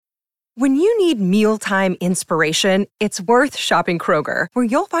When you need mealtime inspiration, it's worth shopping Kroger, where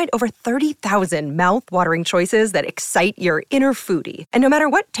you'll find over 30,000 mouth-watering choices that excite your inner foodie. And no matter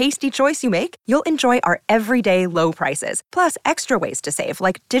what tasty choice you make, you'll enjoy our everyday low prices, plus extra ways to save,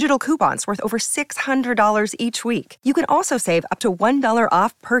 like digital coupons worth over $600 each week. You can also save up to $1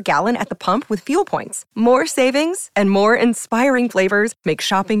 off per gallon at the pump with fuel points. More savings and more inspiring flavors make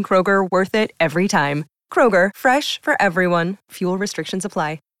shopping Kroger worth it every time. Kroger, fresh for everyone. Fuel restrictions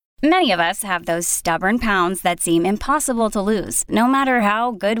apply. Many of us have those stubborn pounds that seem impossible to lose, no matter how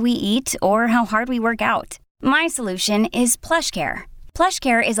good we eat or how hard we work out. My solution is PlushCare.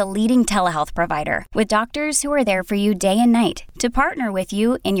 PlushCare is a leading telehealth provider with doctors who are there for you day and night to partner with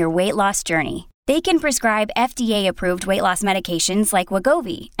you in your weight loss journey. They can prescribe FDA-approved weight loss medications like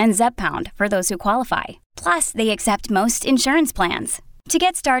Wegovy and Zepbound for those who qualify. Plus, they accept most insurance plans. To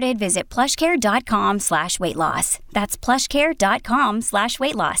get started, visit plushcare.com/weightloss. That's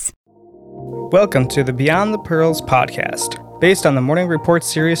plushcare.com/weightloss. Welcome to the Beyond the Pearls podcast, based on the Morning Report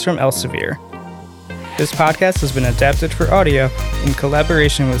series from Elsevier. This podcast has been adapted for audio in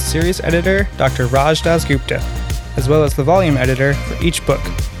collaboration with series editor Dr. Raj Dasgupta, as well as the volume editor for each book.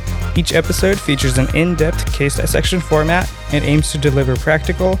 Each episode features an in-depth case dissection format and aims to deliver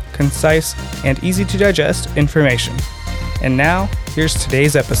practical, concise, and easy-to-digest information. And now, here's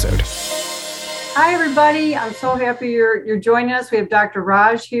today's episode. Hi, everybody. I'm so happy you're joining us. We have Dr.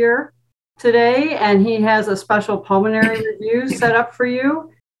 Raj here today, and he has a special pulmonary review set up for you.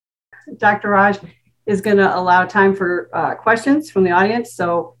 Dr. Raj is going to allow time for questions from the audience.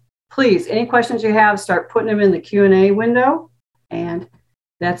 So please, any questions you have, start putting them in the Q&A window. And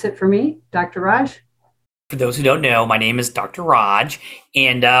that's it for me. Dr. Raj. For those who don't know, my name is Dr. Raj,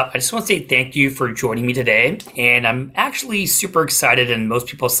 and I just want to say thank you for joining me today. And I'm actually super excited, and most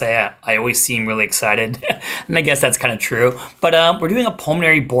people say I always seem really excited, and I guess that's kind of true. But we're doing a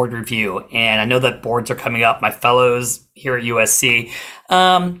pulmonary board review, and I know that boards are coming up. My fellows here at USC,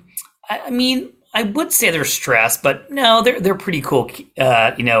 I mean, I would say they're stressed, but no, they're pretty cool,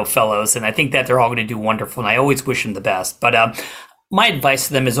 fellows, and I think that they're all going to do wonderful, and I always wish them the best. But my advice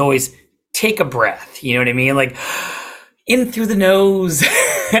to them is always take a breath, you know what I mean? Like in through the nose,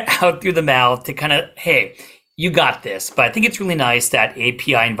 out through the mouth to kind of, hey, you got this. But I think it's really nice that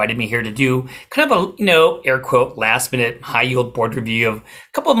API invited me here to do kind of a, air quote, last minute high yield board review of a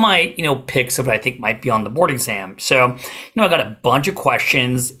couple of my, picks of what I think might be on the board exam. So, I got a bunch of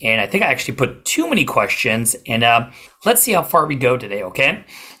questions, and I think I actually put too many questions, and let's see how far we go today, okay?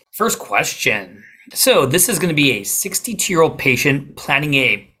 First question. So this is going to be a 62-year-old patient planning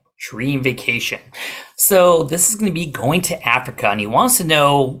a dream vacation. So this is going to be going to Africa, and he wants to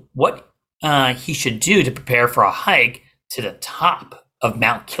know what he should do to prepare for a hike to the top of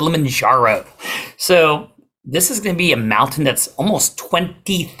Mount Kilimanjaro. So this is going to be a mountain that's almost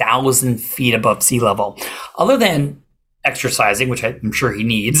 20,000 feet above sea level. Other than exercising, which I'm sure he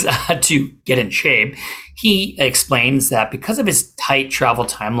needs to get in shape, he explains that because of his tight travel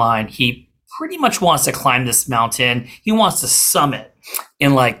timeline, he pretty much wants to climb this mountain. He wants to summit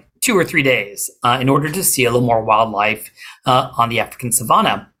in like 2 or 3 days in order to see a little more wildlife on the African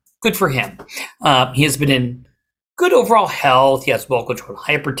savanna. Good for him. He has been in good overall health. He has well-controlled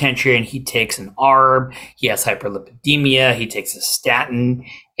hypertension. He takes an ARB. He has hyperlipidemia. He takes a statin.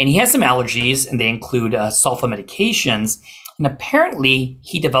 And he has some allergies, and they include sulfa medications. And apparently,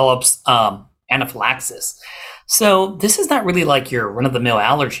 he develops anaphylaxis. So this is not really like your run-of-the-mill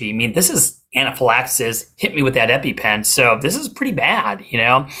allergy. I mean, this is anaphylaxis, hit me with that EpiPen. So this is pretty bad,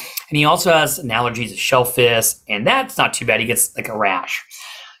 And he also has an allergy to shellfish, and that's not too bad. He gets like a rash.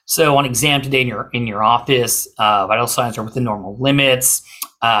 So on exam today in your office, vital signs are within normal limits.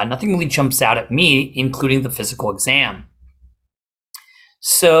 Nothing really jumps out at me, including the physical exam.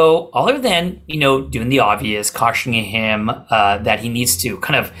 So other than, doing the obvious, cautioning him that he needs to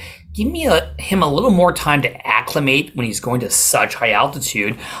kind of give him a little more time to acclimate when he's going to such high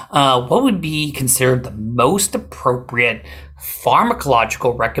altitude, what would be considered the most appropriate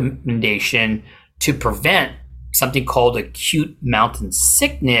pharmacological recommendation to prevent something called acute mountain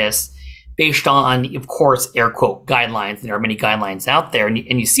sickness based on, of course, air quote, guidelines. There are many guidelines out there. And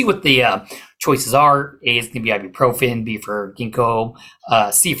you see what the choices are. A is going to be ibuprofen, B for ginkgo,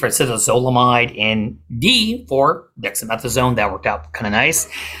 C for acetazolamide, and D for dexamethasone. That worked out kind of nice.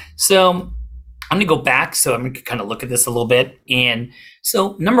 So I'm going to go back. So I'm going to kind of look at this a little bit. And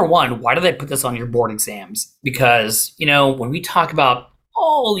so number one, why did I put this on your board exams? Because, when we talk about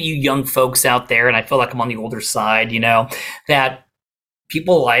all you young folks out there, and I feel like I'm on the older side, that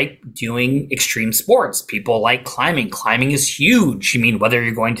people like doing extreme sports. People like climbing. Climbing is huge. I mean, whether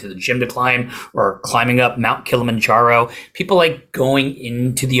you're going to the gym to climb or climbing up Mount Kilimanjaro, people like going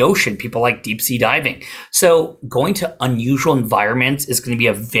into the ocean. People like deep sea diving. So going to unusual environments is going to be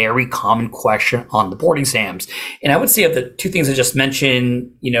a very common question on the board exams. And I would say of the two things I just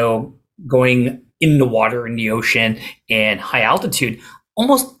mentioned, going in the water, in the ocean, and high altitude,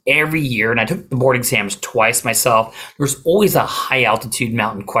 almost every year, and I took the board exams twice myself, there's always a high altitude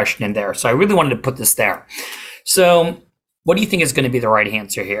mountain question in there. So I really wanted to put this there. So what do you think is going to be the right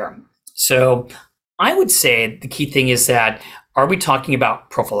answer here? So I would say the key thing is that, are we talking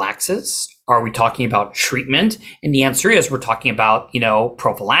about prophylaxis? Are we talking about treatment? And the answer is we're talking about,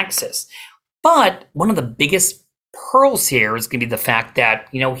 prophylaxis. But one of the biggest pearls here is going to be the fact that,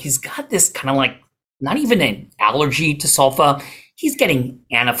 he's got this kind of like, not even an allergy to sulfa, he's getting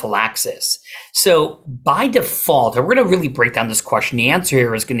anaphylaxis. So by default, and we're going to really break down this question, the answer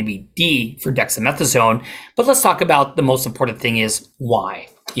here is going to be D for dexamethasone. But let's talk about the most important thing is why.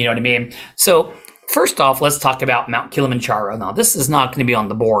 You know what I mean? So first off, let's talk about Mount Kilimanjaro. Now, this is not going to be on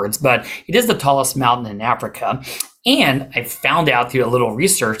the boards, but it is the tallest mountain in Africa. And I found out through a little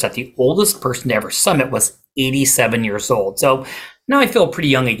research that the oldest person to ever summit was 87 years old. So now I feel pretty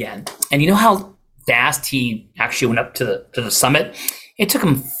young again. And you know how fast he actually went up to the summit? It took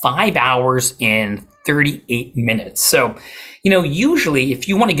him 5 hours and 38 minutes. So, usually if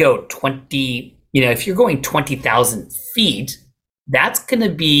you want to go if you're going 20,000 feet, that's going to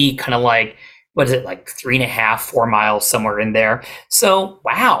be kind of like, what is it, like 3.5, 4 miles, somewhere in there. So,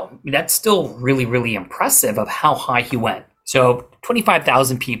 wow, that's still really, really impressive of how high he went. So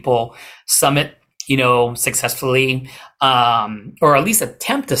 25,000 people summit, successfully, or at least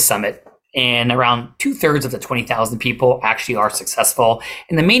attempt to summit. And around 2/3 of the 20,000 people actually are successful.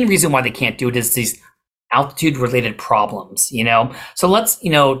 And the main reason why they can't do it is these altitude related problems, So let's,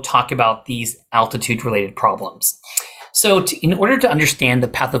 talk about these altitude related problems. So in order to understand the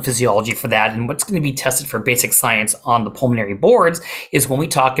pathophysiology for that and what's going to be tested for basic science on the pulmonary boards is when we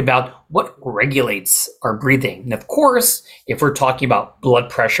talk about what regulates our breathing. And of course, if we're talking about blood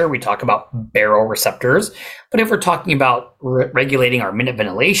pressure, we talk about baroreceptors. But if we're talking about regulating our minute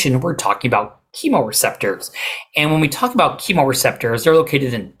ventilation, we're talking about chemoreceptors. And when we talk about chemoreceptors, they're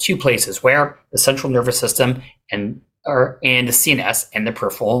located in two places, where the central nervous system and the CNS and the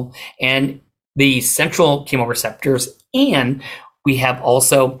peripheral, and the central chemoreceptors, and we have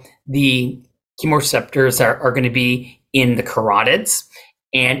also the chemoreceptors are going to be in the carotids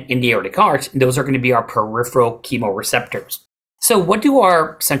and in the aortic arch, and those are going to be our peripheral chemoreceptors. So what do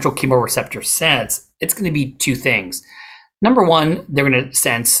our central chemoreceptors sense? It's going to be two things. Number one, they're going to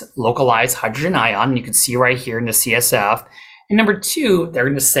sense localized hydrogen ion, and you can see right here in the CSF. And number two, they're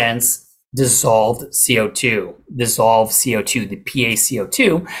going to sense dissolved CO2, the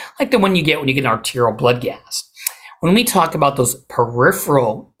PaCO2, like the one you get when you get an arterial blood gas. When we talk about those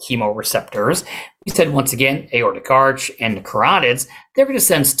peripheral chemoreceptors, we said once again, aortic arch and the carotids, they're going to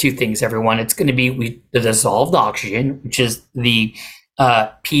sense two things, everyone. It's going to be the dissolved oxygen, which is the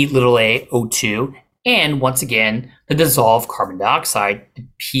PaO2, and once again, the dissolved carbon dioxide, the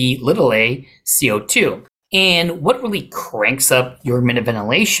PaCO2. And what really cranks up your minute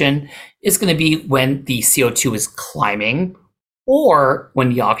ventilation is going to be when the CO2 is climbing or when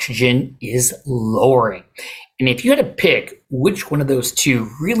the oxygen is lowering. And if you had to pick which one of those two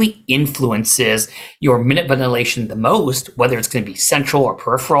really influences your minute ventilation the most, whether it's going to be central or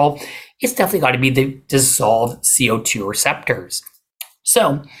peripheral, it's definitely got to be the dissolved CO2 receptors.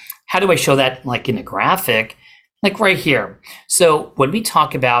 So how do I show that like in a graphic? Like right here. So when we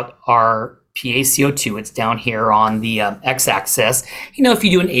talk about our PaCO2, it's down here on the x-axis. If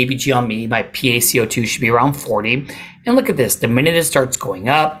you do an ABG on me, my PaCO2 should be around 40. And look at this. The minute it starts going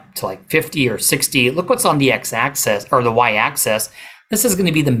up to like 50 or 60, look what's on the x-axis or the y-axis. This is going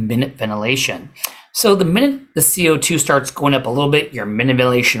to be the minute ventilation. So the minute the CO2 starts going up a little bit, your minute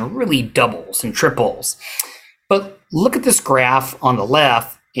ventilation really doubles and triples. But look at this graph on the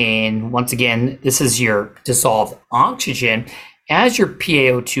left. And once again, this is your dissolved oxygen. As your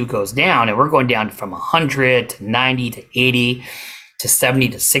PaO2 goes down, and we're going down from 100 to 90 to 80 to 70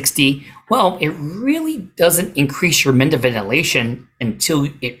 to 60, well, it really doesn't increase your minute ventilation until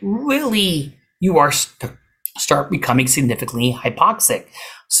you are start becoming significantly hypoxic.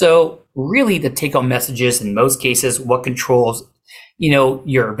 So really the take-home message is, in most cases, what controls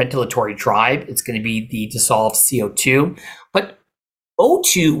your ventilatory drive, it's going to be the dissolved CO2. But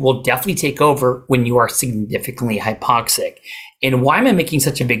O2 will definitely take over when you are significantly hypoxic. And why am I making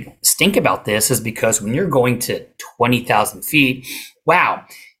such a big stink about this is because when you're going to 20,000 feet, wow,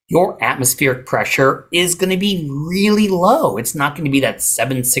 your atmospheric pressure is going to be really low. It's not going to be that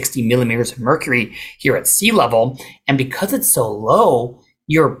 760 millimeters of mercury here at sea level. And because it's so low,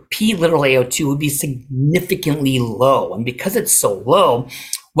 your P literal AO2 would be significantly low. And because it's so low,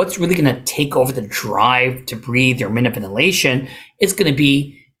 what's really going to take over the drive to breathe, your minute ventilation, is going to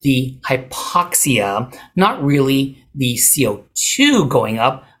be the hypoxia, not really the CO2 going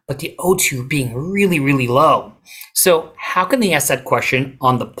up, but the O2 being really, really low. So how can they ask that question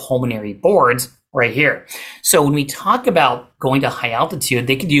on the pulmonary boards right here? So when we talk about going to high altitude,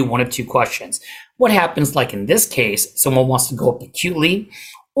 they can do one of two questions. What happens, like in this case, someone wants to go up acutely,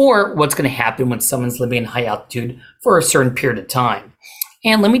 or what's going to happen when someone's living in high altitude for a certain period of time.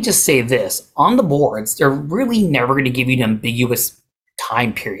 And let me just say this, on the boards, they're really never going to give you an ambiguous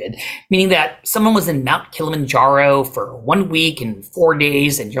time period, meaning that someone was in Mount Kilimanjaro for 1 week and 4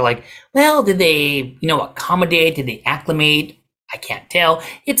 days, and you're like, well, did they, accommodate? Did they acclimate? I can't tell.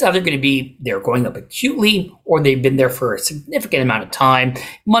 It's either going to be they're going up acutely, or they've been there for a significant amount of time,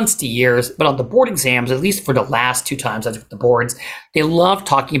 months to years. But on the board exams, at least for the last 2 times I took the boards, they love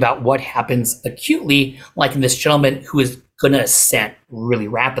talking about what happens acutely, like in this gentleman who is going to ascend really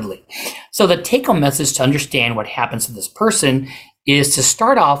rapidly. So the take-home message to understand what happens to this person is to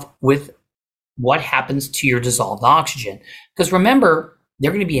start off with what happens to your dissolved oxygen. Because remember, they're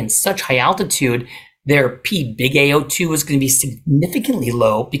going to be in such high altitude, their P big AO2 is going to be significantly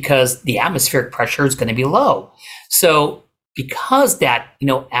low because the atmospheric pressure is going to be low. So because that,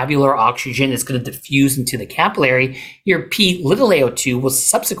 alveolar oxygen is going to diffuse into the capillary, your P little AO2 will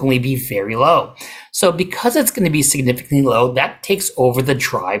subsequently be very low. So because it's going to be significantly low, that takes over the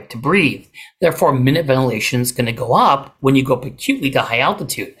drive to breathe. Therefore, minute ventilation is going to go up when you go up acutely to high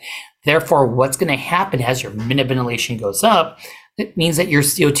altitude. Therefore, what's going to happen as your minute ventilation goes up, it means that your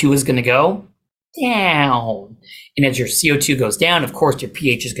CO2 is going to go down. And as your CO2 goes down, of course, your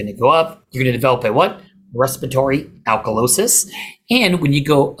pH is going to go up. You're going to develop a what? Respiratory alkalosis. And when you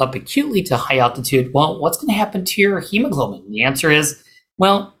go up acutely to high altitude, well, what's going to happen to your hemoglobin? The answer is,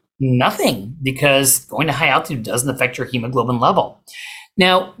 well, nothing, because going to high altitude doesn't affect your hemoglobin level.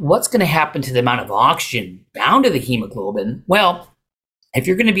 Now, what's going to happen to the amount of oxygen bound to the hemoglobin? Well, if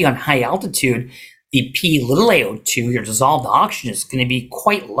you're going to be on high altitude, the P little AO2, your dissolved oxygen, is going to be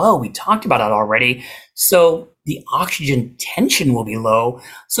quite low. We talked about that already. So the oxygen tension will be low.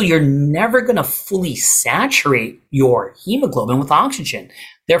 So you're never going to fully saturate your hemoglobin with oxygen.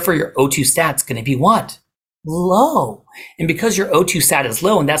 Therefore, your O2 stat is going to be what? Low. And because your O2 stat is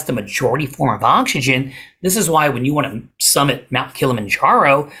low, and that's the majority form of oxygen, this is why when you want to summit Mount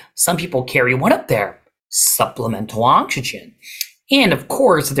Kilimanjaro, some people carry what up there? Supplemental oxygen. And of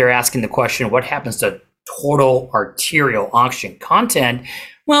course, they're asking the question, what happens to total arterial oxygen content?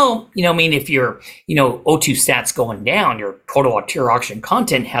 Well, if your, O2 stat's going down, your total arterial oxygen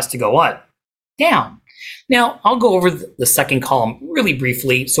content has to go what? Down. Now, I'll go over the second column really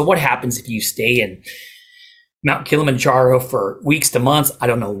briefly. So what happens if you stay in Mount Kilimanjaro for weeks to months? I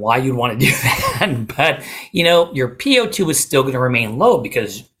don't know why you'd want to do that, but your PO2 is still going to remain low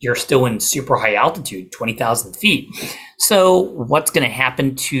because you're still in super high altitude, 20,000 feet. So what's going to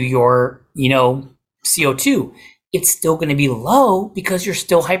happen to your, CO2? It's still going to be low because you're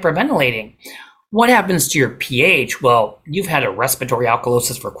still hyperventilating. What happens to your pH? Well, you've had a respiratory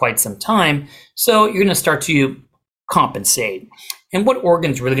alkalosis for quite some time, so you're going to start to compensate. And what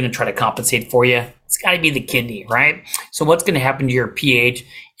organ's really going to try to compensate for you? It's got to be the kidney, right? So what's going to happen to your pH?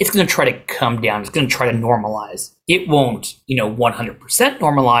 It's going to try to come down. It's going to try to normalize. It won't, 100%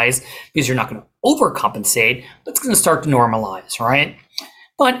 normalize because you're not going to overcompensate, but it's going to start to normalize, right?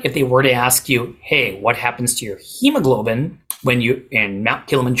 But if they were to ask you, hey, what happens to your hemoglobin when you're in Mount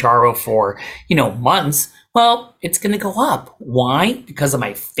Kilimanjaro for, months? Well, it's going to go up. Why? Because of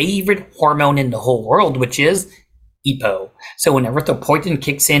my favorite hormone in the whole world, which is EPO. So when erythropoietin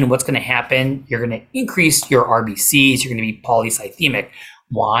kicks in, what's going to happen? You're going to increase your RBCs. You're going to be polycythemic.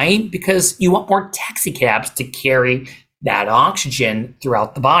 Why? Because you want more taxicabs to carry that oxygen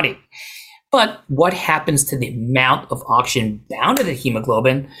throughout the body. But what happens to the amount of oxygen bound to the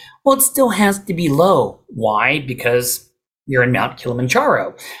hemoglobin? Well, it still has to be low. Why? Because you're in Mount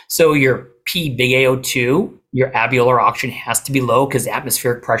Kilimanjaro. So your P big AO2, your alveolar oxygen has to be low because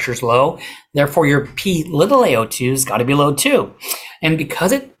atmospheric pressure is low. Therefore, your P little AO2 has got to be low too. And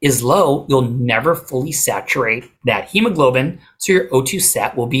because it is low, you'll never fully saturate that hemoglobin, so your O2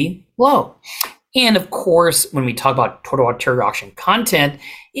 sat will be low. And of course, when we talk about total arterial oxygen content,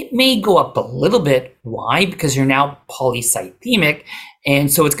 it may go up a little bit. Why? Because you're now polycythemic.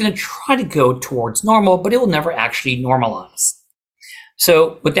 And so it's going to try to go towards normal, but it will never actually normalize.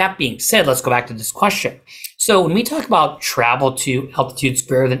 So with that being said, let's go back to this question. So when we talk about travel to altitudes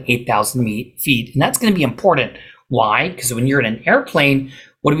greater than 8,000 feet, and that's going to be important. Why? Because when you're in an airplane,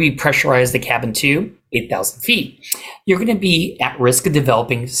 what do we pressurize the cabin to? 8,000 feet. You're going to be at risk of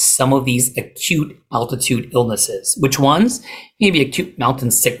developing some of these acute altitude illnesses. Which ones? Maybe acute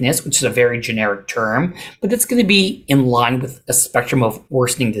mountain sickness, which is a very generic term, but it's going to be in line with a spectrum of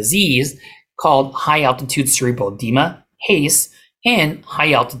worsening disease called high altitude cerebral edema, HACE, and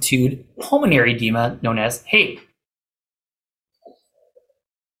high altitude pulmonary edema known as HAPE.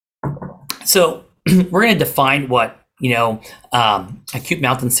 So we're going to define what acute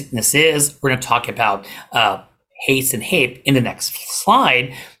mountain sickness is. We're going to talk about HACE and HAPE in the next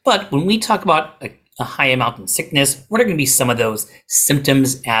slide. But when we talk about a high mountain sickness, what are going to be some of those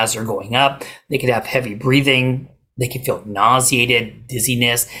symptoms as they're going up? They could have heavy breathing. They can feel nauseated,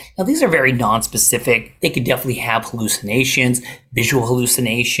 dizziness. Now, these are very nonspecific. They could definitely have hallucinations, visual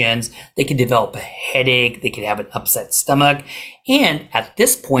hallucinations. They could develop a headache. They could have an upset stomach. And at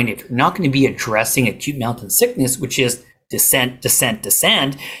this point, if you're not going to be addressing acute mountain sickness, which is descent,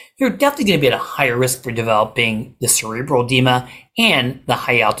 you're definitely going to be at a higher risk for developing the cerebral edema and the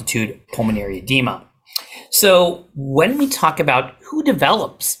high altitude pulmonary edema. So when we talk about who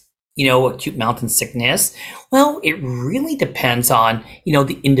develops acute mountain sickness, well, it really depends on,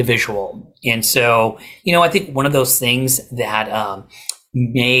 the individual. And so, I think one of those things that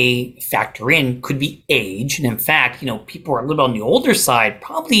may factor in could be age. And in fact, people who are a little on the older side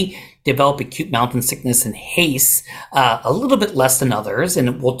probably develop acute mountain sickness and HACE a little bit less than others.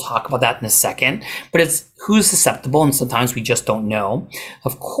 And we'll talk about that in a second. But it's who's susceptible, and sometimes we just don't know.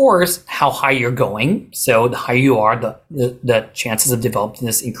 Of course, how high you're going. So the higher you are, the chances of developing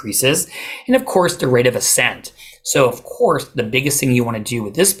this increases. And of course, the rate of ascent. So of course, the biggest thing you want to do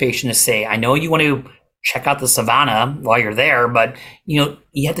with this patient is say, I know you want to check out the savanna while you're there, but you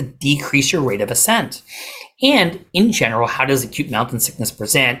have to decrease your rate of ascent. And in general, how does acute mountain sickness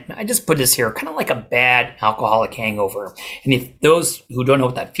present? I just put this here kind of like a bad alcoholic hangover. And if those who don't know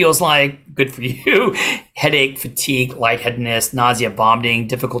what that feels like, good for you. Headache, fatigue, lightheadedness, nausea, vomiting,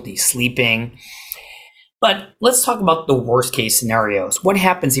 difficulty sleeping. But let's talk about the worst case scenarios. What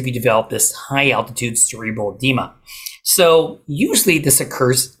happens if you develop this high altitude cerebral edema? So usually this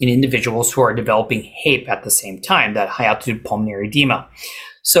occurs in individuals who are developing HAPE at the same time, that high altitude pulmonary edema.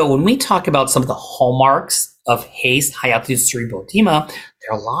 So when we talk about some of the hallmarks of HACE, high altitude cerebral edema,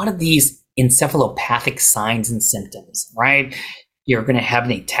 there are a lot of these encephalopathic signs and symptoms, right? You're going to have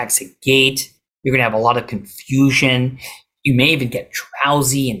an ataxic gait. You're going to have a lot of confusion. You may even get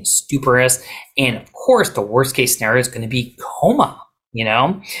drowsy and stuporous. And of course, the worst case scenario is going to be coma,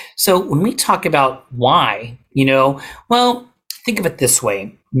 So when we talk about why, well, think of it this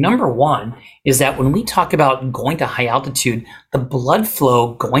way. Number one is that when we talk about going to high altitude, the blood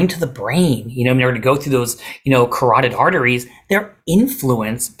flow going to the brain, in order to go through those, carotid arteries, they're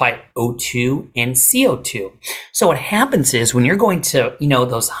influenced by O2 and CO2. So what happens is when you're going to,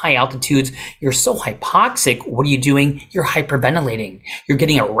 those high altitudes, you're so hypoxic, what are you doing? You're hyperventilating. You're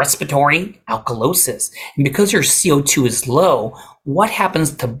getting a respiratory alkalosis. And because your CO2 is low, what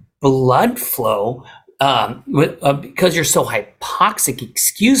happens to blood flow? Because you're so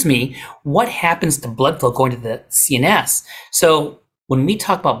hypoxic, what happens to blood flow going to the CNS? So when we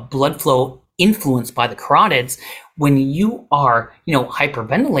talk about blood flow influenced by the carotids, when you are,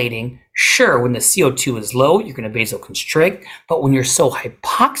 hyperventilating, sure, when the CO2 is low, you're going to vasoconstrict, but when you're so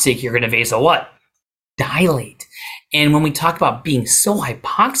hypoxic, you're going to dilate. And when we talk about being so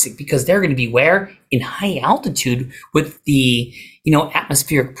hypoxic, because they're going to be where? In high altitude with the,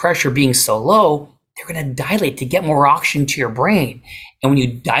 atmospheric pressure being so low, they're going to dilate to get more oxygen to your brain. And when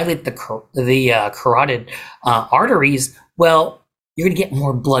you dilate the carotid arteries, well, you're going to get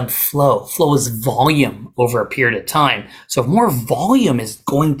more blood flow. Flow is volume over a period of time. So if more volume is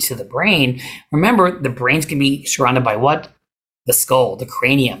going to the brain, remember, the brain's going to be surrounded by what? The skull, the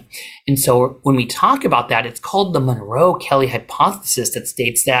cranium. And so when we talk about that, it's called the Monroe-Kelly hypothesis that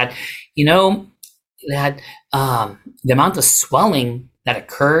states that, that the amount of swelling that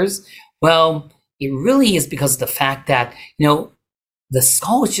occurs, well, it really is because of the fact that, the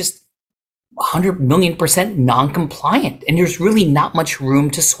skull is just 100 million% non-compliant, and there's really not much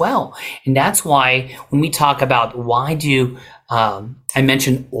room to swell. And that's why when we talk about why do I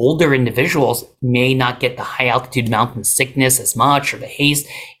mentioned older individuals may not get the high altitude mountain sickness as much or the HACE,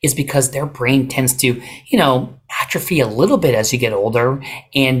 is because their brain tends to, atrophy a little bit as you get older.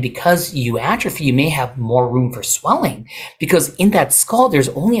 And because you atrophy, you may have more room for swelling, because in that skull, there's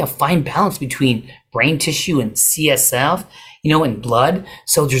only a fine balance between brain tissue and CSF, in blood.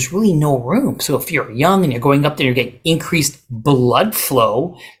 So there's really no room. So if you're young and you're going up there, you're getting increased blood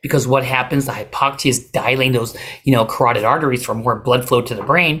flow because what happens, the hypoxia is dilating those, carotid arteries for more blood flow to the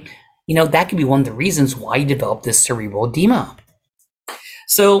brain. That could be one of the reasons why you develop this cerebral edema.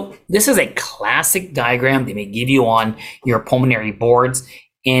 So this is a classic diagram they may give you on your pulmonary boards.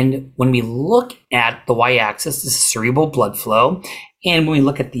 And when we look at the y-axis, this is cerebral blood flow. And when we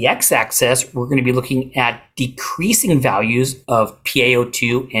look at the x-axis, we're going to be looking at decreasing values of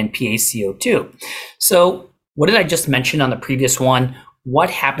PaO2 and PaCO2. So what did I just mention on the previous one? What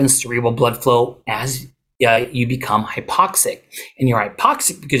happens to cerebral blood flow as you become hypoxic? And you're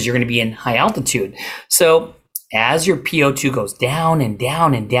hypoxic because you're going to be in high altitude. So as your PaO2 goes down and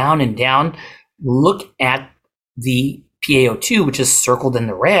down and down and down, look at the PaO2, which is circled in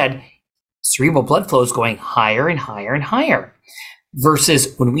the red. Cerebral blood flow is going higher and higher and higher.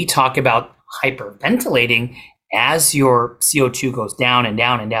 Versus when we talk about hyperventilating, as your CO2 goes down and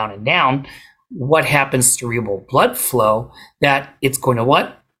down and down and down, what happens to cerebral blood flow? That it's going to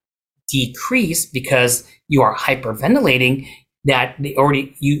what? Decrease because you are hyperventilating, that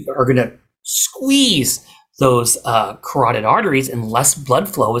you are going to squeeze those carotid arteries, and less blood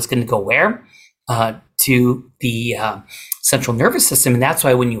flow is going to go where? To the central nervous system. And that's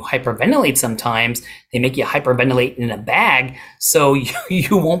why when you hyperventilate sometimes, they make you hyperventilate in a bag so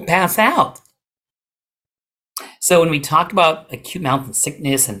you won't pass out. So when we talk about acute mountain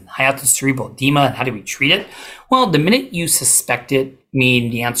sickness and high altitude cerebral edema and how do we treat it? Well, the minute you suspect it,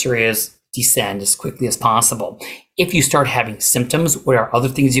 the answer is descend as quickly as possible. If you start having symptoms, what are other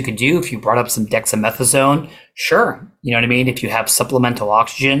things you could do? If you brought up some dexamethasone, sure. If you have supplemental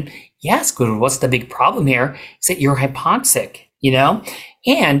oxygen, yes, good. What's the big problem here? Is that you're hypoxic,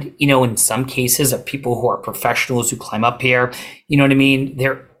 And, in some cases of people who are professionals who climb up here,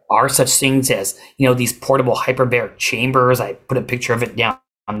 there are such things as, these portable hyperbaric chambers. I put a picture of it down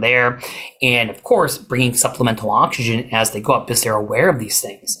there. And of course, bringing supplemental oxygen as they go up because they're aware of these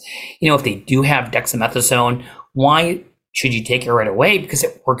things. If they do have dexamethasone, why should you take it right away? Because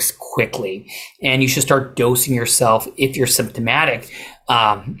it works quickly. And you should start dosing yourself if you're symptomatic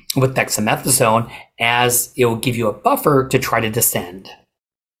with dexamethasone, as it will give you a buffer to try to descend.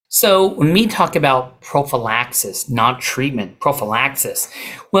 So when we talk about prophylaxis, not treatment, prophylaxis,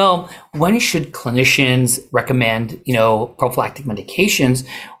 well, when should clinicians recommend, prophylactic medications?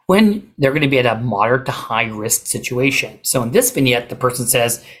 When they're going to be at a moderate to high risk situation. So in this vignette, the person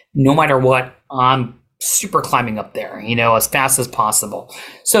says, no matter what, I'm super climbing up there, as fast as possible.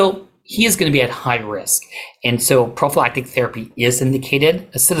 So he is going to be at high risk. And so prophylactic therapy is indicated.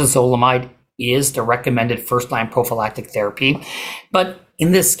 Acetazolamide is the recommended first-line prophylactic therapy. But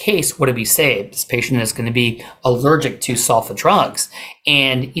in this case, what do we say? This patient is going to be allergic to sulfa drugs.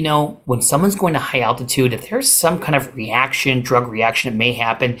 And, when someone's going to high altitude, if there's some kind of drug reaction that may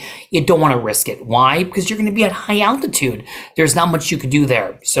happen, you don't want to risk it. Why? Because you're going to be at high altitude. There's not much you could do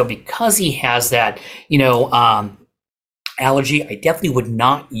there. So because he has that, allergy, I definitely would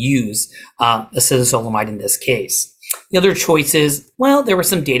not use acetazolamide in this case. The other choices, well, there was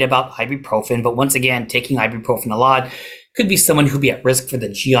some data about ibuprofen, but once again, taking ibuprofen a lot could be someone who'd be at risk for the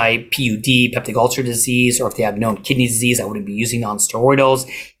GI PUD, peptic ulcer disease, or if they have known kidney disease, I wouldn't be using non-steroidals.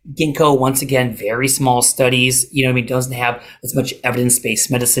 Ginkgo, once again, very small studies, doesn't have as much evidence-based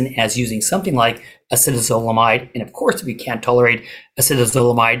medicine as using something like acetazolamide. And of course, if you can't tolerate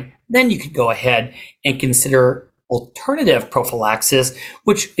acetazolamide, then you could go ahead and consider alternative prophylaxis,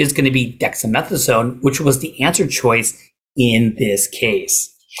 which is going to be dexamethasone, which was the answer choice in this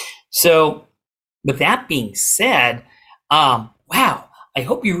case. So with that being said, wow, I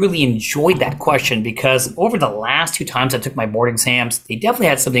hope you really enjoyed that question, because over the last 2 times I took my board exams, they definitely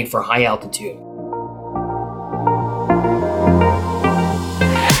had something for high altitude.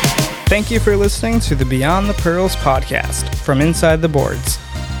 Thank you for listening to the Beyond the Pearls podcast from Inside the Boards.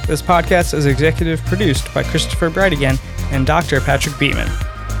 This podcast is executive produced by Christopher Brightigan and Dr. Patrick Beeman.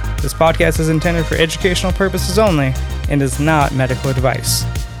 This podcast is intended for educational purposes only and is not medical advice.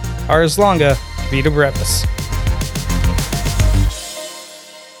 Ars longa, vita brevis.